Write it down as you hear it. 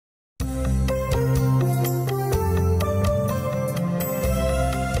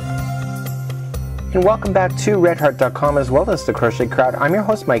And welcome back to redheart.com as well as the Crochet Crowd. I'm your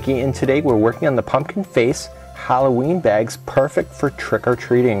host Mikey, and today we're working on the pumpkin face Halloween bags, perfect for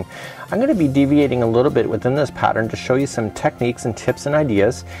trick-or-treating. I'm going to be deviating a little bit within this pattern to show you some techniques and tips and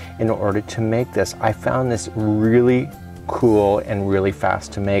ideas in order to make this. I found this really cool and really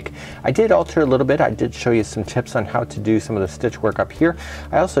fast to make. I did alter a little bit. I did show you some tips on how to do some of the stitch work up here.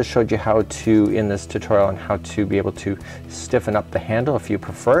 I also showed you how to, in this tutorial, on how to be able to stiffen up the handle if you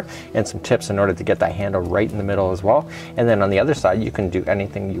prefer, and some tips in order to get that handle right in the middle as well. And then on the other side you can do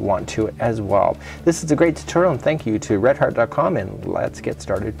anything you want to as well. This is a great tutorial, and thank you to redheart.com, and let's get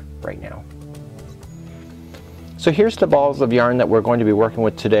started right now. So here's the balls of yarn that we're going to be working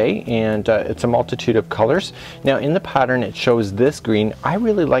with today, and it's a multitude of colors. Now in the pattern it shows this green. I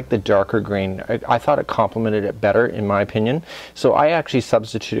really like the darker green. I thought it complemented it better in my opinion, so I actually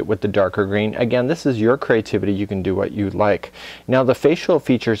substituted it with the darker green. Again, this is your creativity, you can do what you like. Now the facial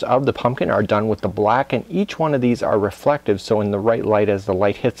features of the pumpkin are done with the black, and each one of these are reflective, so in the right light, as the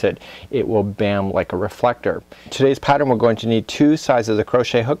light hits it, it will bam like a reflector. Today's pattern we're going to need two sizes of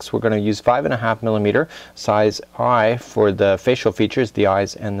crochet hooks. We're going to use 5.5mm size eye for the facial features, the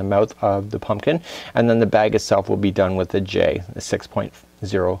eyes and the mouth of the pumpkin, and then the bag itself will be done with a J, a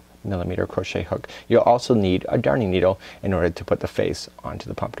 6.0mm crochet hook. You'll also need a darning needle in order to put the face onto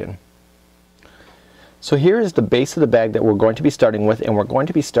the pumpkin. So here is the base of the bag that we're going to be starting with, and we're going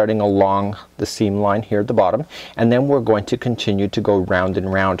to be starting along the seam line here at the bottom, and then we're going to continue to go round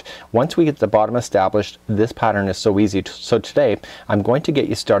and round. Once we get the bottom established, this pattern is so easy. So today I'm going to get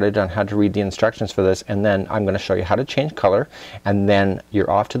you started on how to read the instructions for this, and then I'm going to show you how to change color, and then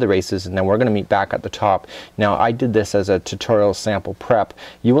you're off to the races, and then we're going to meet back at the top. Now I did this as a tutorial sample prep.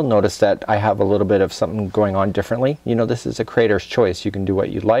 You will notice that I have a little bit of something going on differently. You know, this is a creator's choice. You can do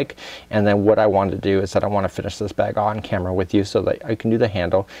what you like, and then what I wanted to do is that I want to finish this bag on camera with you so that I can do the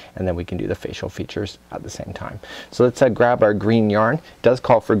handle and then we can do the facial features at the same time. So let's grab our green yarn. It does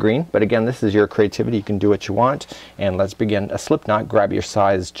call for green, but again, this is your creativity. You can do what you want, and let's begin a slip knot. Grab your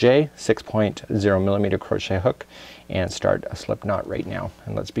size J 6.0mm crochet hook and start a slip knot right now,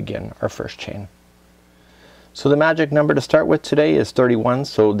 and let's begin our first chain. So the magic number to start with today is 31,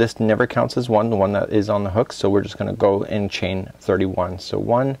 so this never counts as one, the one that is on the hook, so we're just going to go and chain 31. So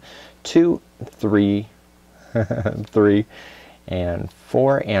 1, 2, 3, 3 and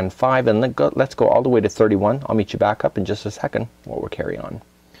 4 and 5, and let's go all the way to 31. I'll meet you back up in just a second while we're carry on.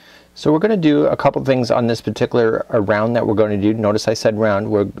 So we're going to do a couple things on this particular round that we're going to do. Notice I said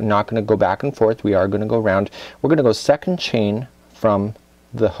round. We're not going to go back and forth. We are going to go round. We're going to go second chain from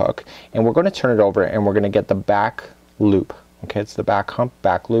the hook, and we're going to turn it over, and we're going to get the back loop. Okay, it's the back hump,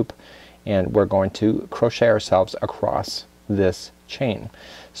 back loop, and we're going to crochet ourselves across this chain.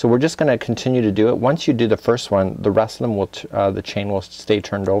 So we're just going to continue to do it. Once you do the first one, the rest of them will the chain will stay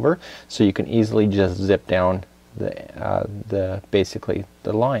turned over, so you can easily just zip down basically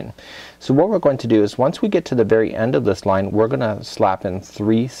the line. So what we're going to do is, once we get to the very end of this line, we're going to slap in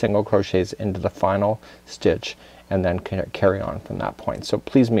 3 single crochets into the final stitch and then carry on from that point. So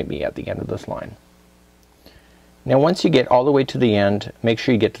please meet me at the end of this line. Now once you get all the way to the end, make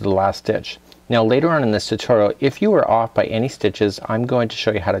sure you get to the last stitch. Now later on in this tutorial, if you are off by any stitches, I'm going to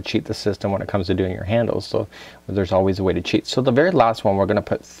show you how to cheat the system when it comes to doing your handles, so there's always a way to cheat. So the very last one, we're going to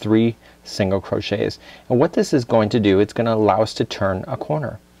put 3 single crochets, and what this is going to do, it's going to allow us to turn a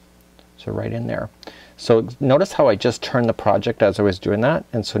corner. So right in there. So notice how I just turned the project as I was doing that,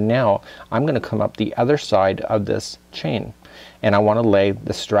 and so now I'm going to come up the other side of this chain, and I want to lay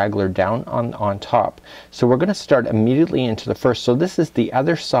the straggler down on top. So we're going to start immediately into the first. So this is the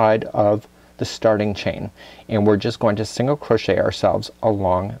other side of the starting chain, and we're just going to single crochet ourselves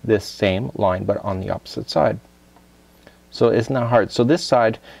along this same line but on the opposite side. So isn't that hard? So this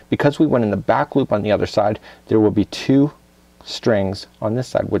side, because we went in the back loop on the other side, there will be 2 strings on this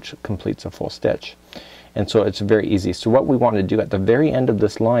side which completes a full stitch, and so it's very easy. So what we want to do at the very end of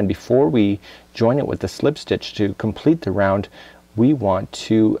this line, before we join it with the slip stitch to complete the round, we want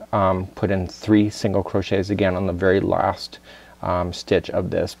to put in 3 single crochets again on the very last stitch of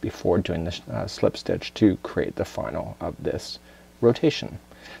this before doing the slip stitch to create the final of this rotation.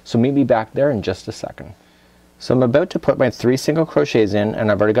 So meet me back there in just a second. So I'm about to put my 3 single crochets in,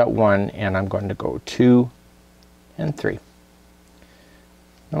 and I've already got 1, and I'm going to go 2 and 3.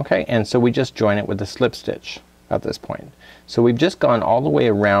 Okay, and so we just join it with the slip stitch at this point. So we've just gone all the way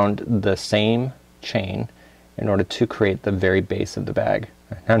around the same chain in order to create the very base of the bag.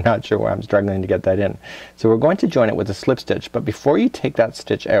 I'm not sure why I'm struggling to get that in. So we're going to join it with a slip stitch, but before you take that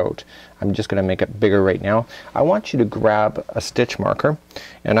stitch out, I'm just going to make it bigger right now. I want you to grab a stitch marker,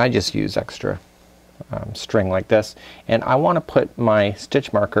 and I just use extra string like this, and I want to put my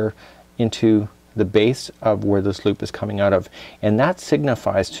stitch marker into the base of where this loop is coming out of, and that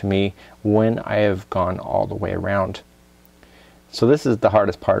signifies to me when I have gone all the way around. So this is the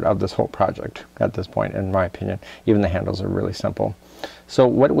hardest part of this whole project at this point, in my opinion. Even the handles are really simple. So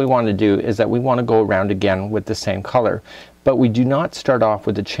what we want to do is that we want to go around again with the same color, but we do not start off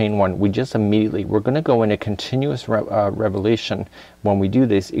with the chain one. We just immediately, we're going to go in a continuous revolution when we do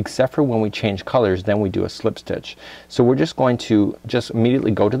this, except for when we change colors, then we do a slip stitch. So we're just going to just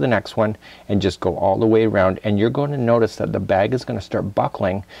immediately go to the next one and just go all the way around, and you're going to notice that the bag is going to start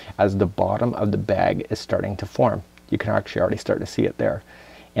buckling as the bottom of the bag is starting to form. You can actually already start to see it there.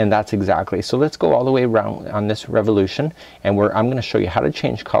 And that's exactly, so let's go all the way around on this revolution, and I'm going to show you how to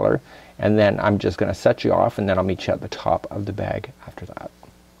change color, and then I'm just going to set you off, and then I'll meet you at the top of the bag after that.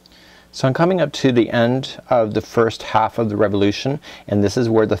 So I'm coming up to the end of the first half of the revolution, and this is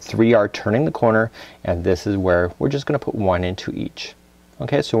where the 3 are turning the corner, and this is where we're just going to put 1 into each.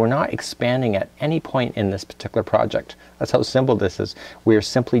 Okay, so we're not expanding at any point in this particular project. That's how simple this is. We are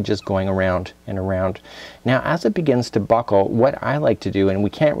simply just going around and around. Now as it begins to buckle, what I like to do, and we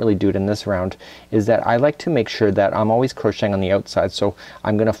can't really do it in this round, is that I like to make sure that I'm always crocheting on the outside. So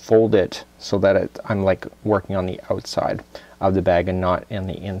I'm gonna fold it so that I'm like working on the outside of the bag and not in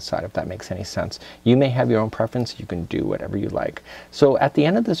the inside, if that makes any sense. You may have your own preference. You can do whatever you like. So at the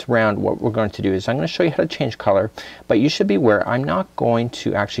end of this round, what we're going to do is I'm going to show you how to change color, but you should be aware I'm not going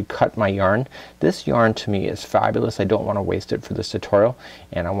to actually cut my yarn. This yarn to me is fabulous. I don't want to waste it for this tutorial,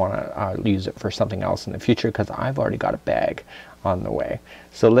 and I want to use it for something else in the future because I've already got a bag on the way.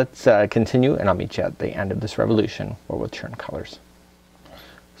 So let's continue, and I'll meet you at the end of this revolution where we'll turn colors.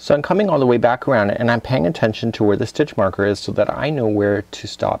 So I'm coming all the way back around, and I'm paying attention to where the stitch marker is so that I know where to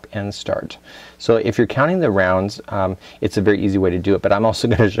stop and start. So if you're counting the rounds, it's a very easy way to do it, but I'm also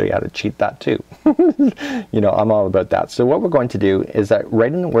going to show you how to cheat that too. You know, I'm all about that. So what we're going to do is that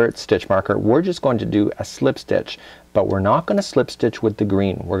right in where it's stitch marker, we're just going to do a slip stitch, but we're not going to slip stitch with the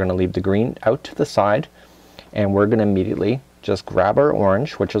green. We're going to leave the green out to the side, and we're going to immediately just grab our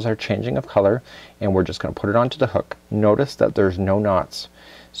orange, which is our changing of color, and we're just going to put it onto the hook. Notice that there's no knots.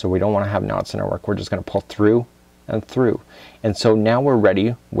 So we don't want to have knots in our work. We're just going to pull through and through. And so now we're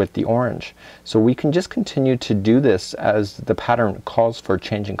ready with the orange. So we can just continue to do this as the pattern calls for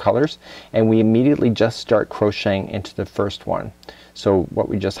changing colors, and we immediately just start crocheting into the first one. So what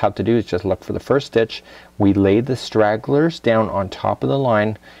we just have to do is just look for the first stitch. We lay the stragglers down on top of the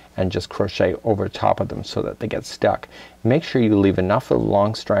line and just crochet over top of them so that they get stuck. Make sure you leave enough of the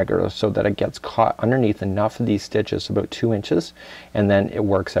long straggler so that it gets caught underneath enough of these stitches, about 2 inches, and then it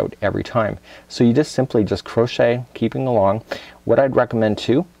works out every time. So you just simply just crochet, keeping along. What I'd recommend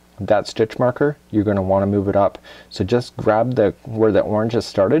too, that stitch marker, you're going to want to move it up. So just grab where the orange has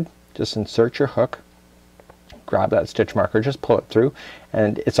started, just insert your hook, grab that stitch marker, just pull it through,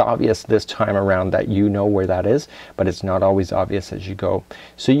 and it's obvious this time around that you know where that is, but it's not always obvious as you go.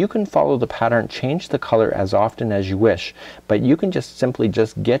 So you can follow the pattern, change the color as often as you wish, but you can just simply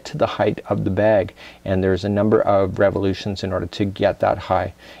just get to the height of the bag, and there's a number of revolutions in order to get that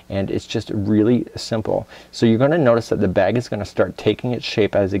high, and it's just really simple. So you're going to notice that the bag is going to start taking its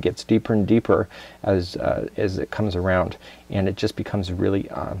shape as it gets deeper and deeper as it comes around, and it just becomes really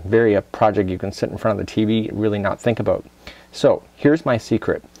a project you can sit in front of the TV, really not think about. So here's my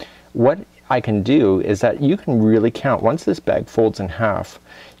secret. What I can do is that you can really count. Once this bag folds in half,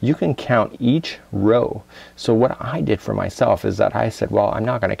 you can count each row. So what I did for myself is that I said, well, I'm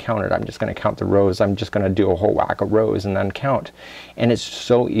not going to count it. I'm just going to count the rows. I'm just going to do a whole whack of rows and then count. And it's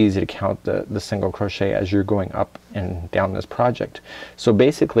so easy to count the single crochet as you're going up and down this project. So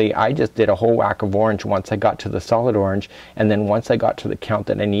basically I just did a whole whack of orange once I got to the solid orange, and then once I got to the count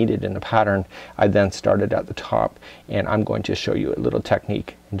that I needed in the pattern, I then started at the top, and I'm going to show you a little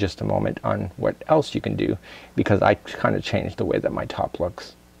technique in just a moment on what else you can do, because I kind of changed the way that my top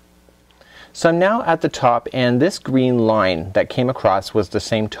looks. So I'm now at the top, and this green line that came across was the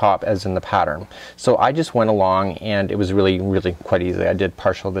same top as in the pattern. So I just went along, and it was really quite easy. I did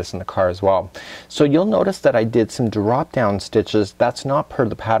partial this in the car as well. So you'll notice that I did some drop down stitches. That's not per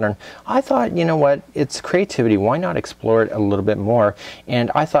the pattern. I thought, you know what, it's creativity, why not explore it a little bit more?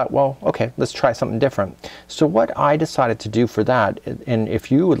 And I thought, well, okay, let's try something different. So what I decided to do for that, and if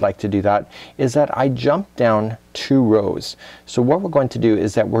you would like to do that, is that I jumped down 2 rows. So what we're going to do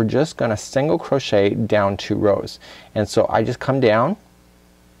is that we're just going to single crochet down 2 rows, and so I just come down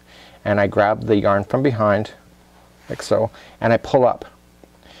and I grab the yarn from behind like so, and I pull up,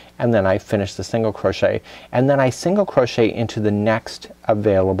 and then I finish the single crochet, and then I single crochet into the next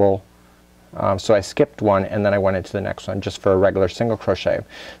available so I skipped one and then I went into the next one just for a regular single crochet.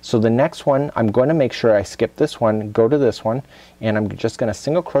 So the next one, I'm going to make sure I skip this one, go to this one, and I'm just going to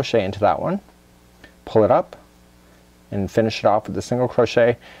single crochet into that one, pull it up and finish it off with a single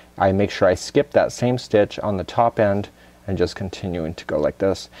crochet. I make sure I skip that same stitch on the top end and just continuing to go like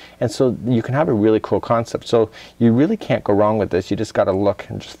this. And so you can have a really cool concept. So you really can't go wrong with this. You just gotta look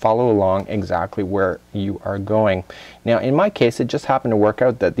and just follow along exactly where you are going. Now in my case it just happened to work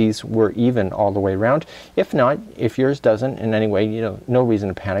out that these were even all the way around. If not, if yours doesn't in any way, you know, no reason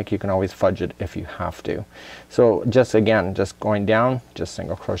to panic. You can always fudge it if you have to. So just again, just going down, just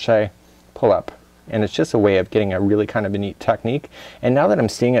single crochet, pull up. And it's just a way of getting a really kind of a neat technique. And now that I'm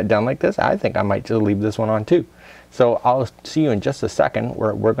seeing it done like this, I think I might just leave this one on too. So I'll see you in just a second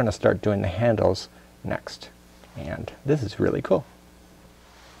where we're gonna start doing the handles next. And this is really cool.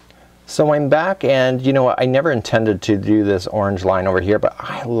 So I'm back, and you know what, I never intended to do this orange line over here, but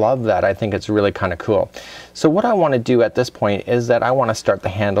I love that. I think it's really kind of cool. So what I want to do at this point is that I want to start the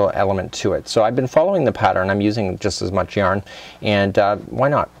handle element to it. So I've been following the pattern. I'm using just as much yarn, and why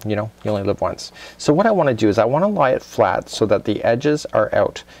not? You know, you only live once. So what I want to do is I want to lie it flat so that the edges are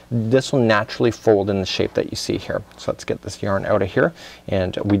out. This will naturally fold in the shape that you see here. So let's get this yarn out of here,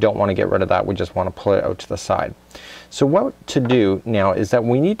 and we don't want to get rid of that. We just want to pull it out to the side. So what to do now is that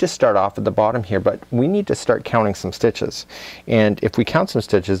we need to start off at the bottom here, but we need to start counting some stitches. And if we count some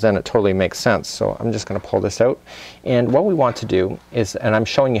stitches, then it totally makes sense. So I'm just gonna pull this out. And what we want to do is, and I'm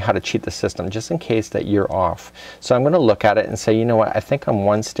showing you how to cheat the system just in case that you're off. So I'm gonna look at it and say, you know what, I think I'm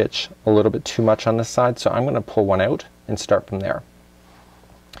one stitch a little bit too much on this side, so I'm gonna pull one out and start from there.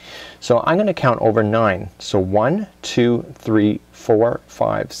 So I'm gonna count over 9. So 1, 2, 3, 4,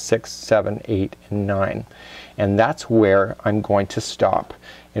 5, 6, 7, 8, and 9. And that's where I'm going to stop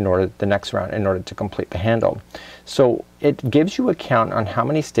in order the next round in order to complete the handle. So it gives you a count on how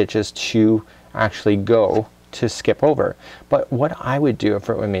many stitches to actually go to skip over. But what I would do if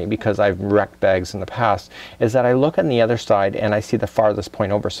it were me, because I've wrecked bags in the past, is that I look on the other side and I see the farthest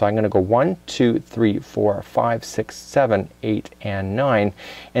point over. So I'm gonna go 1, 2, 3, 4, 5, 6, 7, 8, and 9.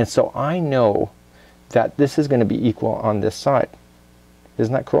 And so I know that this is gonna be equal on this side.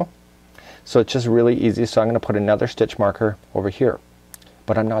 Isn't that cool? So it's just really easy. So I'm gonna put another stitch marker over here.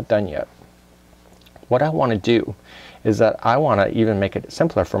 But I'm not done yet. What I want to do is that I want to even make it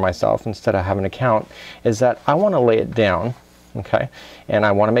simpler for myself instead of having to count, is that I want to lay it down, okay, and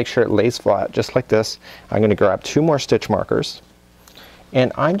I want to make sure it lays flat just like this. I'm going to grab 2 more stitch markers,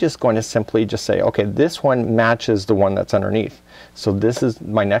 and I'm just going to simply just say, okay, this one matches the one that's underneath. So this is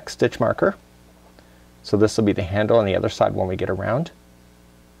my next stitch marker. So this will be the handle on the other side when we get around.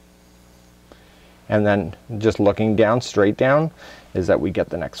 And then just looking down, straight down, is that we get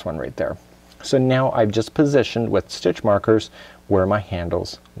the next one right there. So now I've just positioned with stitch markers where my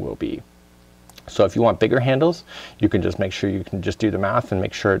handles will be. So if you want bigger handles, you can just make sure you can just do the math and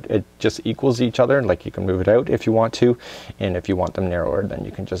make sure it just equals each other. Like you can move it out if you want to, and if you want them narrower, then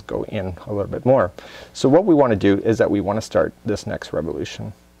you can just go in a little bit more. So what we want to do is that we want to start this next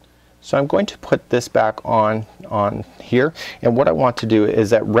revolution. So I'm going to put this back on here, and what I want to do is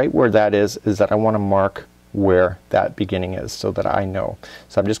that right where that is that I want to mark where that beginning is so that I know.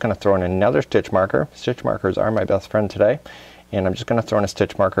 So I'm just going to throw in another stitch marker. Stitch markers are my best friend today, and I'm just going to throw in a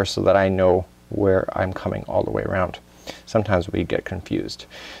stitch marker so that I know where I'm coming all the way around. Sometimes we get confused.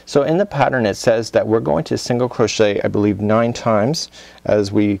 So in the pattern it says that we're going to single crochet, I believe, 9 times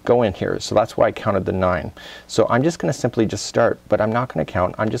as we go in here. So that's why I counted the 9. So I'm just going to simply just start, but I'm not going to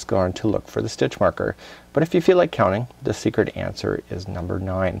count. I'm just going to look for the stitch marker. But if you feel like counting, the secret answer is number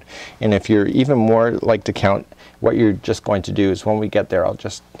 9. And if you're even more like to count, what you're just going to do is when we get there, I'll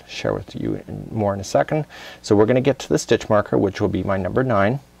just share with you more in a second. So we're going to get to the stitch marker, which will be my number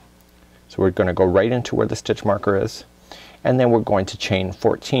 9. So we're going to go right into where the stitch marker is, and then we're going to chain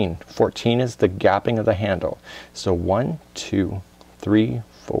 14. 14 is the gapping of the handle. So 1, 2, 3,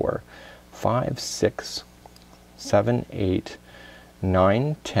 4, 5, 6, 7, 8,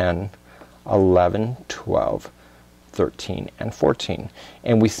 9, 10, 11, 12, 13, and 14.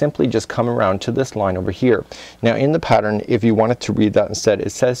 And we simply just come around to this line over here. Now in the pattern, if you wanted to read that instead, it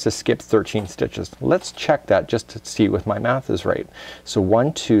says to skip 13 stitches. Let's check that just to see if my math is right. So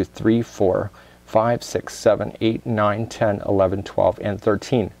 1, 2, 3, 4, 5, 6, 7, 8, 9, 10, 11, 12, and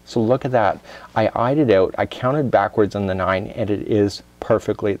 13. So look at that. I eyed it out. I counted backwards on the 9, and it is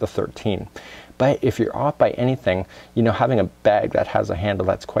perfectly the 13. But if you're off by anything, you know, having a bag that has a handle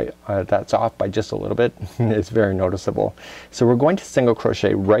that's quite that's off by just a little bit is very noticeable. So we're going to single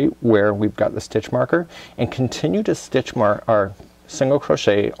crochet right where we've got the stitch marker, and continue to stitch mark our single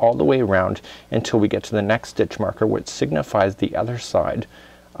crochet all the way around until we get to the next stitch marker, which signifies the other side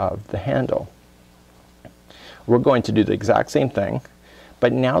of the handle. We're going to do the exact same thing,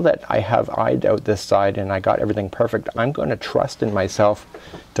 But now that I have eyed out this side and I got everything perfect, I'm going to trust in myself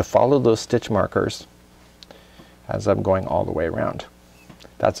to follow those stitch markers as I'm going all the way around.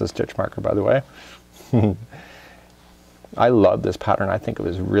 That's a stitch marker, by the way. I love this pattern. I think it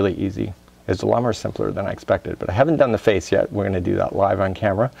was really easy. It's a lot more simpler than I expected, but I haven't done the face yet. We're going to do that live on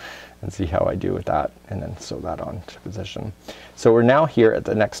camera and see how I do with that, and then sew that on to position. So we're now here at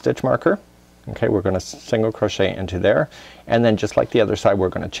the next stitch marker. Okay, we're going to single crochet into there, and then just like the other side, we're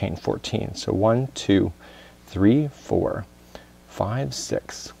going to chain 14. So 1, 2, 3, 4, 5,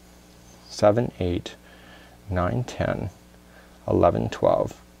 6, 7, 8, 9, 10, 11,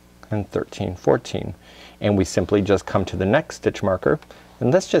 12, and 13, 14. And we simply just come to the next stitch marker,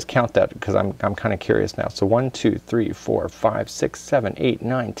 and let's just count that because I'm kind of curious now. So 1, 2, 3, 4, 5, 6, 7, 8,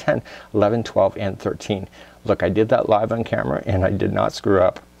 9, 10, 11, 12, and 13. Look, I did that live on camera and I did not screw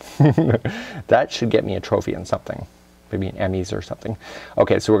up. That should get me a trophy and something, maybe an Emmys or something.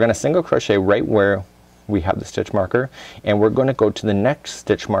 Okay, so we're going to single crochet right where we have the stitch marker, and we're going to go to the next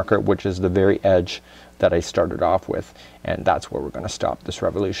stitch marker, which is the very edge that I started off with, and that's where we're going to stop this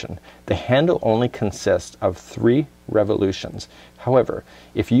revolution. The handle only consists of 3 revolutions. However,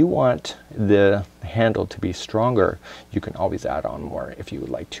 if you want the handle to be stronger, you can always add on more if you would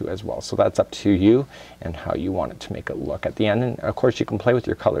like to as well. So that's up to you and how you want it to make it look at the end, and of course you can play with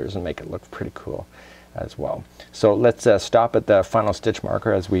your colors and make it look pretty cool as well. So let's stop at the final stitch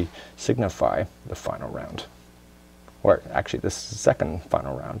marker as we signify the final round, or actually this is the second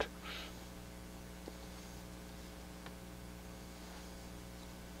final round.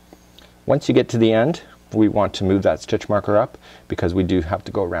 Once you get to the end, we want to move that stitch marker up because we do have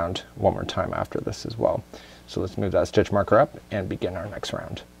to go around one more time after this as well. So let's move that stitch marker up and begin our next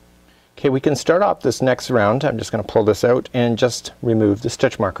round. Okay, we can start off this next round. I'm just going to pull this out and just remove the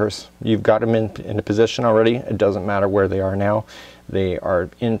stitch markers. You've got them in a position already. It doesn't matter where they are now. They are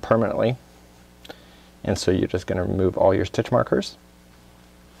in permanently. And so you're just going to remove all your stitch markers.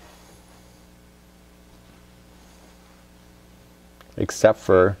 Except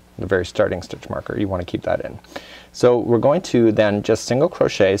for the very starting stitch marker. You want to keep that in. So we're going to then just single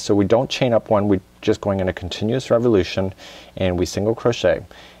crochet, so we don't chain up one, we're just going in a continuous revolution and we single crochet,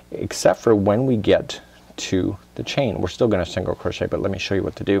 except for when we get to the chain. We're still going to single crochet, but let me show you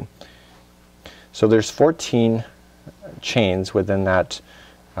what to do. So there's 14 chains within that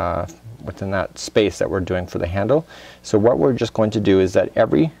space that we're doing for the handle. So what we're just going to do is that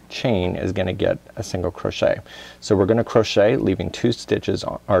every chain is going to get a single crochet. So we're going to crochet leaving 2 stitches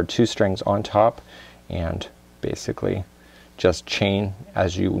or 2 strings on top, and basically just chain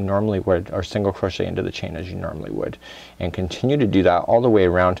as you normally would, or single crochet into the chain as you normally would, and continue to do that all the way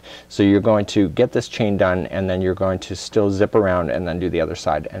around. So you're going to get this chain done, and then you're going to still zip around and then do the other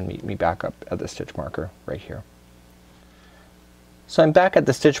side and meet me back up at the stitch marker right here. So I'm back at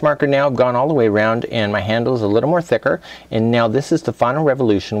the stitch marker now. I've gone all the way around and my handle is a little more thicker, and now this is the final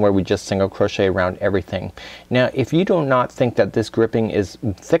revolution where we just single crochet around everything. Now if you do not think that this gripping is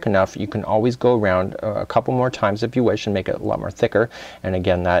thick enough, you can always go around a couple more times if you wish and make it a lot more thicker, and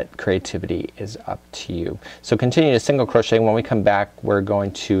again that creativity is up to you. So continue to single crochet. When we come back, we're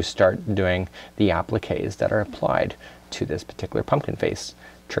going to start doing the appliques that are applied to this particular pumpkin face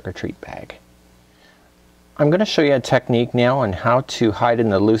trick-or-treat bag. I'm going to show you a technique now on how to hide in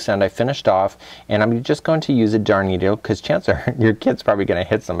the loose end I finished off, and I'm just going to use a darn needle because chances are your kid's probably going to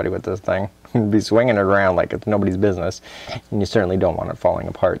hit somebody with this thing and be swinging it around like it's nobody's business, and you certainly don't want it falling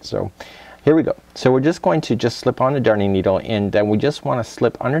apart. So here we go. So we're just going to just slip on the darning needle, and then we just want to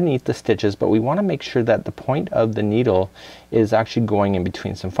slip underneath the stitches, but we want to make sure that the point of the needle is actually going in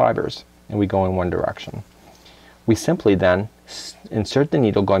between some fibers, and we go in one direction. We simply then insert the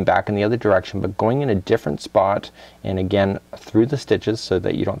needle going back in the other direction, but going in a different spot, and again through the stitches so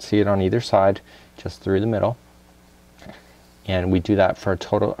that you don't see it on either side, just through the middle. And we do that for a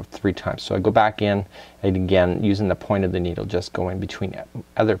total of 3 times. So I go back in, and again using the point of the needle just go in between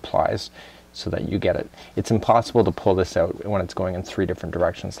other plies so that you get it. It's impossible to pull this out when it's going in 3 different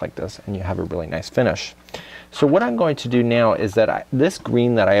directions like this, and you have a really nice finish. So what I'm going to do now is that this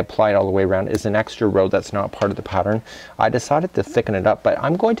green that I applied all the way around is an extra row that's not part of the pattern. I decided to thicken it up, but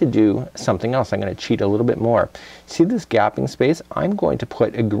I'm going to do something else. I'm going to cheat a little bit more. See this gapping space? I'm going to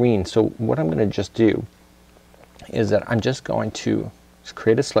put a green. So what I'm going to just do is that I'm just going to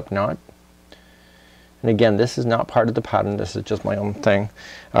create a slip knot. And again, this is not part of the pattern, this is just my own thing,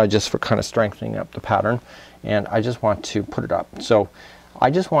 just for kind of strengthening up the pattern, and I just want to put it up. So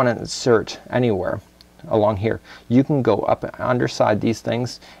I just want to insert anywhere along here. You can go up underside these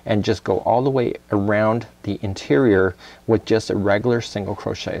things and just go all the way around the interior with just a regular single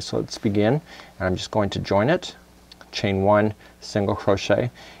crochet. So let's begin, and I'm just going to join it chain 1, single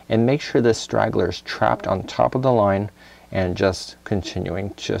crochet, and make sure this straggler is trapped on top of the line, and just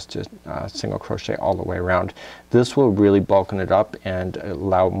continuing just to single crochet all the way around. This will really bulken it up and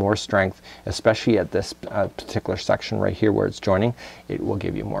allow more strength, especially at this particular section right here where it's joining. It will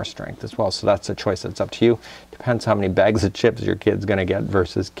give you more strength as well. So that's a choice that's up to you. Depends how many bags of chips your kid's gonna get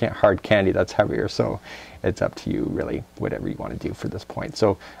versus hard candy that's heavier. So it's up to you really, whatever you want to do for this point.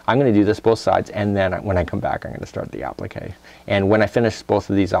 So I'm gonna do this both sides, and then when I come back I'm gonna start the applique. And when I finish both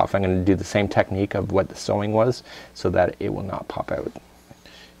of these off, I'm gonna do the same technique of what the sewing was so that it will not pop out.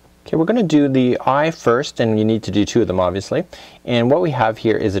 Okay, we're gonna do the eye first, and you need to do 2 of them obviously. And what we have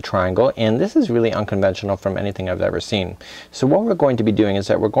here is a triangle, and this is really unconventional from anything I've ever seen. So what we're going to be doing is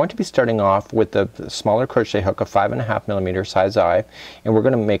that we're going to be starting off with the smaller crochet hook, a 5.5mm size eye, and we're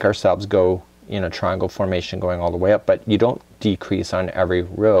gonna make ourselves go in a triangle formation going all the way up, but you don't decrease on every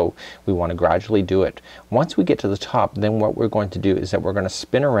row. We want to gradually do it. Once we get to the top, then what we're going to do is that we're going to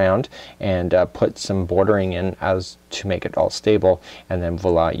spin around and put some bordering in as to make it all stable, and then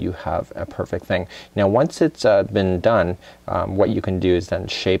voila, you have a perfect thing. Now once it's been done, what you can do is then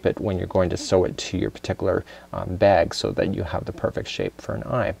shape it when you're going to sew it to your particular bag so that you have the perfect shape for an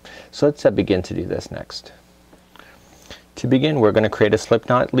eye. So let's begin to do this next. To begin, we're going to create a slip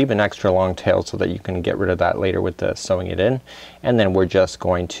knot, leave an extra long tail so that you can get rid of that later with the sewing it in, and then we're just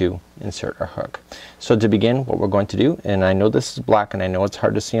going to insert our hook. So to begin, what we're going to do, and I know this is black and I know it's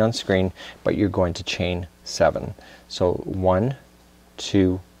hard to see on screen, but you're going to chain 7. So 1,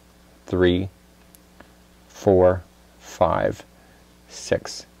 2, 3, 4, 5,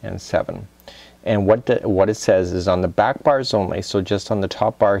 6, and 7. And what it says is on the back bars only, so just on the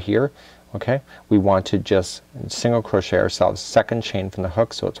top bar here, okay, we want to just single crochet ourselves, second chain from the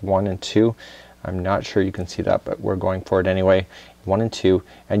hook, so it's 1 and 2. I'm not sure you can see that, but we're going for it anyway. 1 and 2,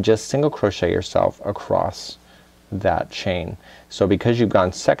 and just single crochet yourself across that chain. So because you've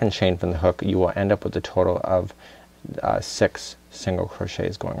gone second chain from the hook, you will end up with a total of 6 single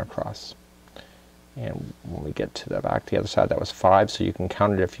crochets going across. And when we get to the back, the other side, that was 5, so you can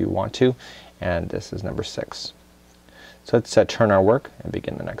count it if you want to, and this is number 6. So let's turn our work and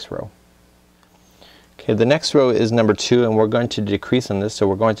begin the next row. Okay, the next row is number 2, and we're going to decrease on this, so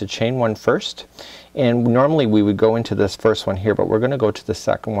we're going to chain 1 first, and normally we would go into this first one here, but we're gonna go to the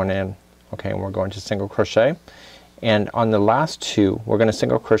second one in. Okay, and we're going to single crochet, and on the last 2 we're gonna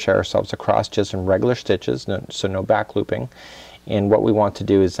single crochet ourselves across just in regular stitches, so no back looping. And what we want to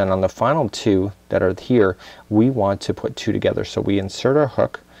do is then on the final 2 that are here, we want to put 2 together. So we insert our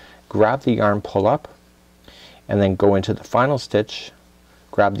hook, grab the yarn, pull up, and then go into the final stitch,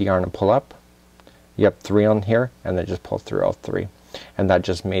 grab the yarn and pull up. You have 3 on here, and then just pull through all 3, and that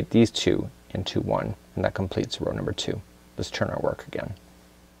just made these 2 into 1, and that completes row number 2. Let's turn our work again.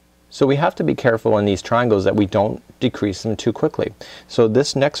 So we have to be careful in these triangles that we don't decrease them too quickly. So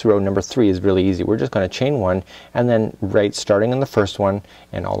this next row, number 3, is really easy. We're just going to chain 1, and then right starting in the first one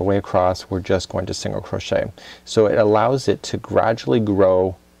and all the way across, we're just going to single crochet. So it allows it to gradually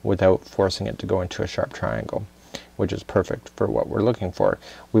grow without forcing it to go into a sharp triangle, which is perfect for what we're looking for.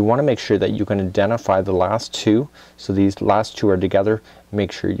 We want to make sure that you can identify the last 2. So these last 2 are together.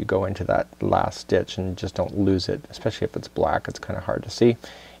 Make sure you go into that last stitch and just don't lose it, especially if it's black. It's kind of hard to see.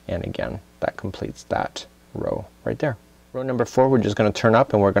 And again, that completes that row right there. Row number 4, we're just going to turn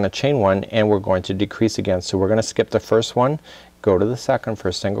up and we're going to chain 1, and we're going to decrease again. So we're going to skip the first one, go to the second for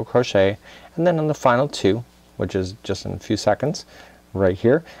a single crochet, and then on the final 2, which is just in a few seconds right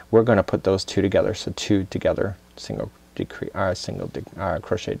here, we're going to put those 2 together. So 2 together, single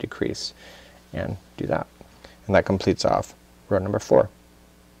crochet decrease, and do that, and that completes off row number 4.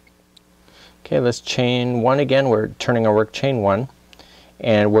 Okay, let's chain 1 again. We're turning our work, chain 1,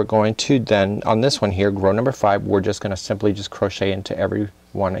 and we're going to then on this one here, row number 5, we're just gonna simply just crochet into every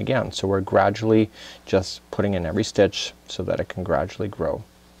one again. So we're gradually just putting in every stitch so that it can gradually grow.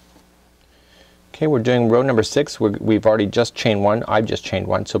 Okay, we're doing row number 6. We've already just chained 1. I've just chained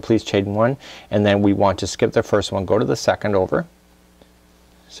 1, so please chain 1, and then we want to skip the first one, go to the second over,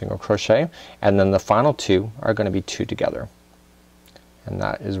 single crochet, and then the final 2 are going to be 2 together, and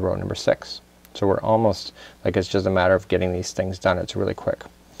that is row number 6. So we're almost, like, it's just a matter of getting these things done. It's really quick.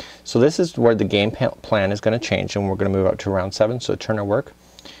 So this is where the game plan is going to change, and we're going to move out to round 7. So turn our work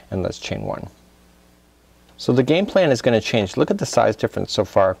and let's chain 1. So the game plan is going to change. Look at the size difference so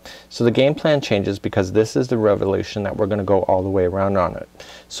far. So the game plan changes because this is the revolution that we're going to go all the way around on it.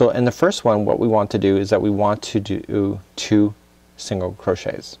 So in the first one, what we want to do is that we want to do 2 single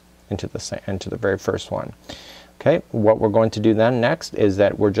crochets into the very first one. Okay, what we're going to do then next is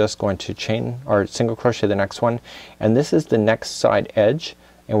that we're just going to chain or single crochet the next one, and this is the next side edge,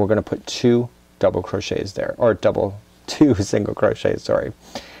 and we're going to put 2 double crochets there, or two single crochets, sorry.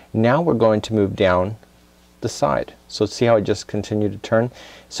 Now we're going to move down the side. So see how I just continue to turn?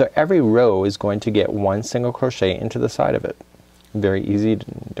 So every row is going to get one single crochet into the side of it. Very easy,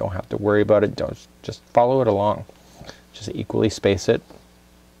 don't have to worry about it, just follow it along. Just equally space it.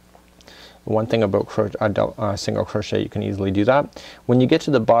 One thing about single crochet, you can easily do that. When you get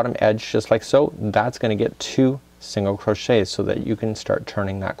to the bottom edge just like so, that's gonna get two single crochets so that you can start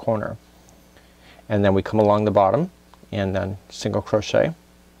turning that corner. And then we come along the bottom and then single crochet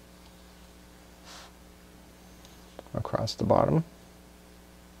across the bottom.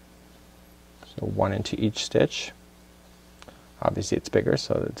 So one into each stitch. Obviously it's bigger,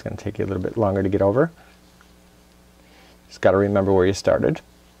 so it's gonna take you a little bit longer to get over. Just gotta remember where you started.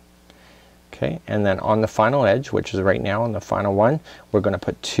 Okay, and then on the final edge, which is right now on the final one, we're gonna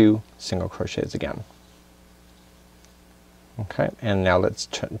put two single crochets again. Okay, and now let's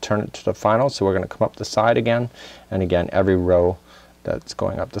turn it to the final. So we're gonna come up the side again, and again every row that's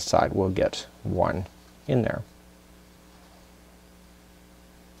going up the side will get one in there.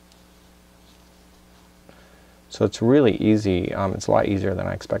 So it's really easy. It's a lot easier than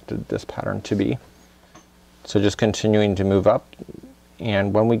I expected this pattern to be. So just continuing to move up,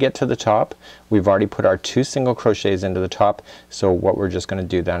 and when we get to the top, we've already put our two single crochets into the top, so what we're just gonna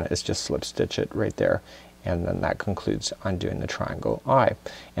do then is just slip stitch it right there, and then that concludes undoing the triangle eye.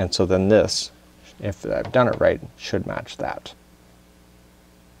 And so then this, if I've done it right, should match that.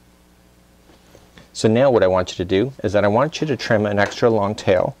 So now what I want you to do is that I want you to trim an extra long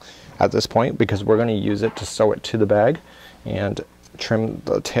tail at this point, because we're gonna use it to sew it to the bag, and trim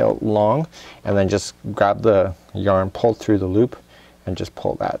the tail long, and then just grab the yarn, pull through the loop, and just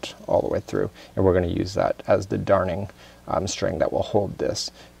pull that all the way through, and we're gonna use that as the darning string that will hold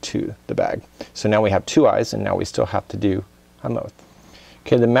this to the bag. So now we have two eyes, and now we still have to do a mouth.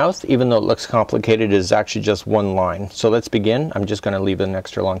 Okay, the mouth, even though it looks complicated, is actually just one line. So let's begin. I'm just gonna leave an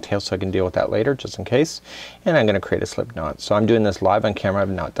extra long tail so I can deal with that later, just in case, and I'm gonna create a slip knot. So I'm doing this live on camera. I've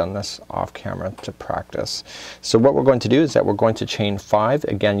not done this off camera to practice. So what we're going to do is that we're going to chain 5,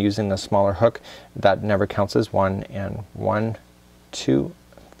 again using the smaller hook. That never counts as 1, and 1, 2,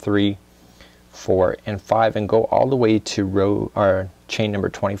 3, 4, and 5, and go all the way to row or chain number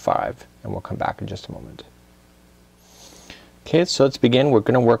 25, and we'll come back in just a moment. Okay, so let's begin. We're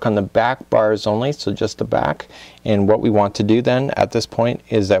going to work on the back bars only, so just the back. And what we want to do then at this point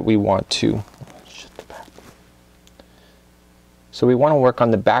is that we want to work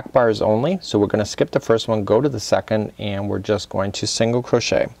on the back bars only. So we're going to skip the first one, go to the second, and we're just going to single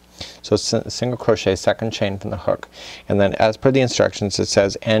crochet. So single crochet, second chain from the hook, and then as per the instructions it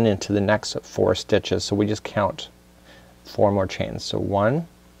says end into the next 4 stitches, so we just count 4 more chains. So 1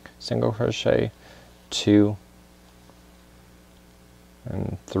 single crochet, 2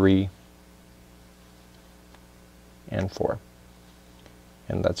 and 3 and 4,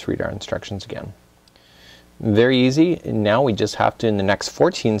 and let's read our instructions again. Very easy. Now we just have to, in the next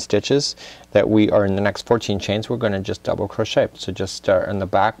 14 stitches that we are in the next 14 chains, we're going to just double crochet. So just start in the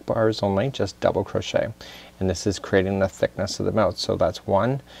back bars only, just double crochet, and this is creating the thickness of the mouth. So that's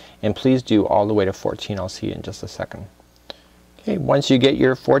 1, and please do all the way to 14. I'll see you in just a second. Okay, once you get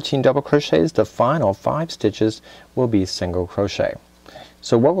your 14 double crochets, the final 5 stitches will be single crochet.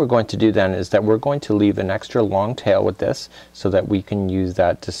 So what we're going to do then is that we're going to leave an extra long tail with this so that we can use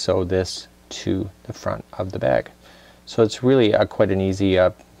that to sew this to the front of the bag. So it's really quite an easy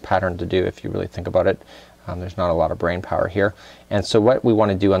pattern to do if you really think about it. There's not a lot of brain power here. And so what we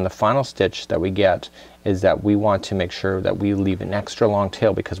want to do on the final stitch that we get is that we want to make sure that we leave an extra long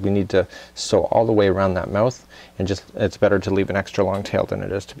tail, because we need to sew all the way around that mouth, and just it's better to leave an extra long tail than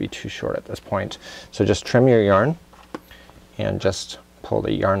it is to be too short at this point. So just trim your yarn and just pull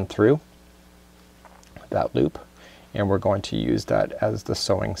the yarn through that loop, and we're going to use that as the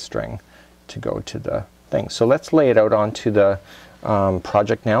sewing string to go to the thing. So let's lay it out onto the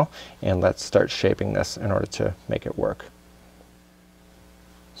project now, and let's start shaping this in order to make it work.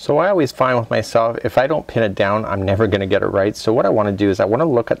 So I always find with myself, if I don't pin it down, I'm never gonna get it right. So what I want to do is I want to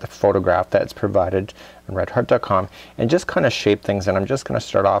look at the photograph that's provided on redheart.com and just kind of shape things, and I'm just gonna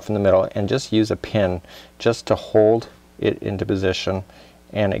start off in the middle and just use a pin just to hold it into position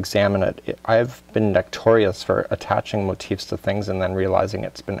and examine it. I've been notorious for attaching motifs to things and then realizing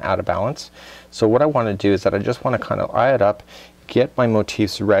it's been out of balance. So what I want to do is that I just want to kind of eye it up, get my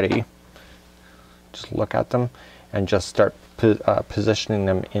motifs ready, just look at them, and just start positioning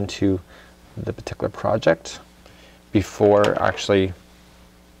them into the particular project before actually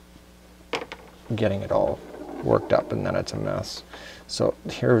getting it all worked up, and then it's a mess. So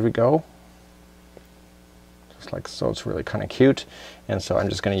here we go. just like so. It's really kind of cute. And so I'm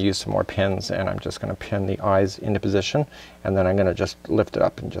just going to use some more pins, and I'm just going to pin the eyes into position, and then I'm going to just lift it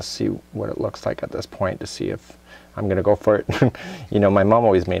up and just see what it looks like at this point to see if I'm going to go for it. You know, my mom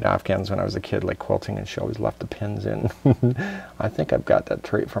always made Afghans when I was a kid, like quilting, and she always left the pins in. I think I've got that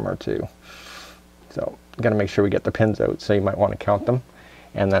trait from her too. So I'm going to make sure we get the pins out, so you might want to count them,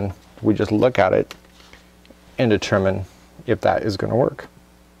 and then we just look at it and determine if that is going to work.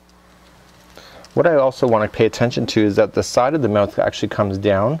 What I also want to pay attention to is that the side of the mouth actually comes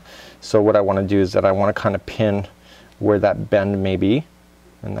down. So what I want to do is that I want to kind of pin where that bend may be,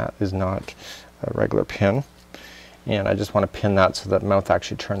 and that is not a regular pin. And I just want to pin that so that mouth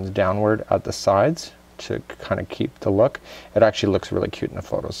actually turns downward at the sides to kind of keep the look. It actually looks really cute in the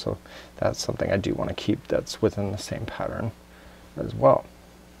photo, so that's something I do want to keep that's within the same pattern as well.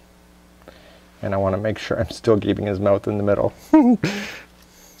 And I want to make sure I'm still keeping his mouth in the middle.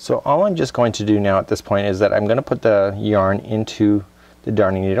 So all I'm just going to do now at this point is that I'm going to put the yarn into the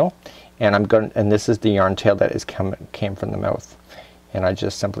darning needle, and and this is the yarn tail that came from the mouth, and I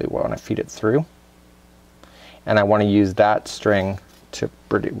just simply want to feed it through, and I want to use that string to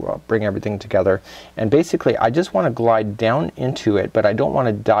bring everything together. And basically I just want to glide down into it, but I don't want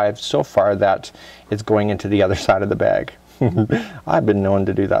to dive so far that it's going into the other side of the bag. I've been known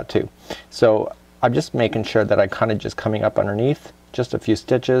to do that too. So I'm just making sure that I kind of just coming up underneath just a few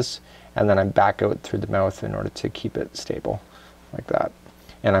stitches, and then I back out through the mouth in order to keep it stable like that.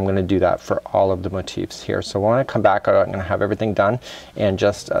 And I'm going to do that for all of the motifs here. So when I come back out, I'm going to have everything done and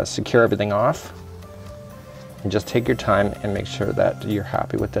just secure everything off, and just take your time and make sure that you're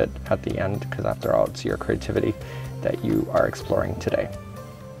happy with it at the end, because after all, it's your creativity that you are exploring today.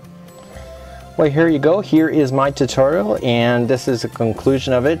 Well, here you go. Here is my tutorial, and this is the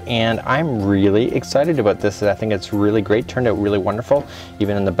conclusion of it, and I'm really excited about this. I think it's really great. Turned out really wonderful.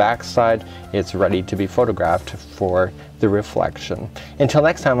 Even in the back side, it's ready to be photographed for the reflection. Until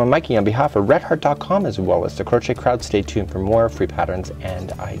next time, I'm Mikey on behalf of redheart.com as well as the Crochet Crowd. Stay tuned for more free patterns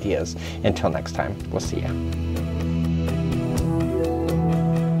and ideas. Until next time, we'll see ya.